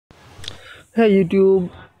Hey YouTube,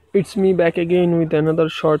 it's me back again with another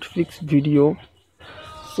short fix video.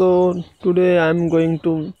 So today I'm going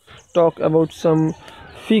to talk about some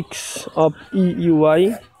fix of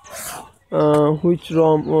EUI which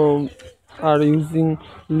ROM are using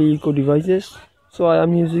leeco devices. So I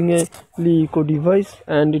am using a leeco device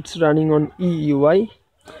and it's running on EUI.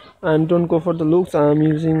 And don't go for the looks, I am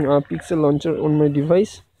using a pixel launcher on my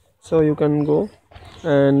device, so you can go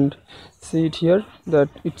and see it here that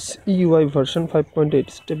it's EUI version 5.8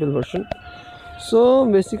 stable version. So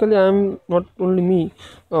basically I am not only me,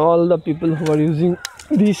 all the people who are using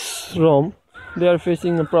this ROM, they are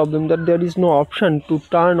facing a problem that there is no option to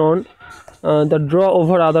turn on the draw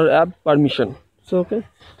over other app permission. So okay,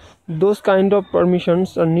 those kind of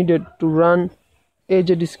permissions are needed to run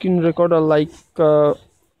aged screen recorder like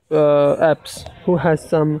apps who has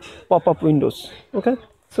some pop-up windows. Okay,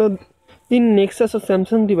 so in Nexus or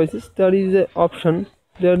Samsung devices there is a option,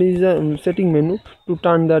 there is a setting menu to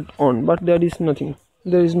turn that on, but there is nothing,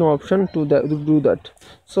 there is no option to do that.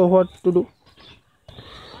 So what to do?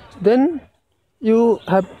 Then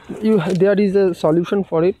there is a solution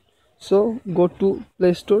for it. So go to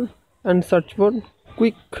Play Store and search for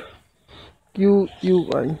quick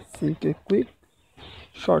QUICK quick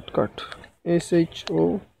shortcut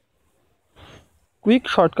SHO quick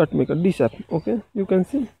shortcut maker, this app. Okay, you can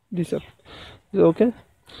see this app. Okay,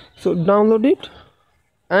 so download it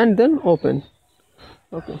and then open.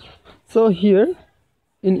 Okay, so here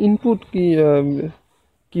in input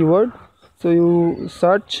keyword, so you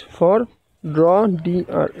search for draw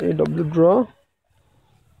draw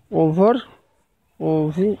over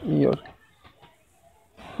here.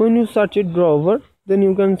 When you search it draw over, then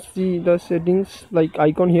you can see the settings like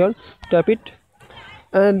icon here, tap it,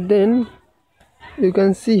 and then you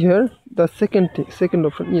can see here the second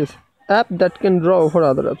option, yes, app that can draw over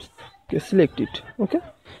other apps. Okay, select it. Okay,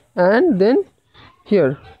 and then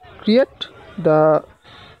here create the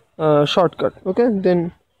shortcut. Okay,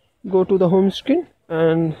 then go to the home screen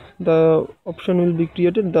and the option will be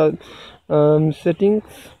created, the settings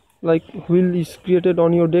like wheel is created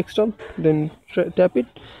on your desktop. Then tap it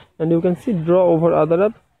and you can see draw over other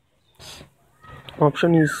app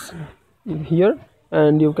option is here,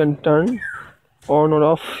 and you can turn on or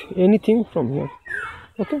off anything from here.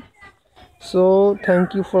 Okay, so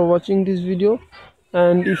thank you for watching this video,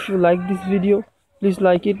 and if you like this video, please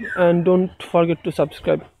like it and don't forget to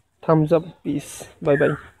subscribe. Thumbs up, peace, bye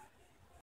bye.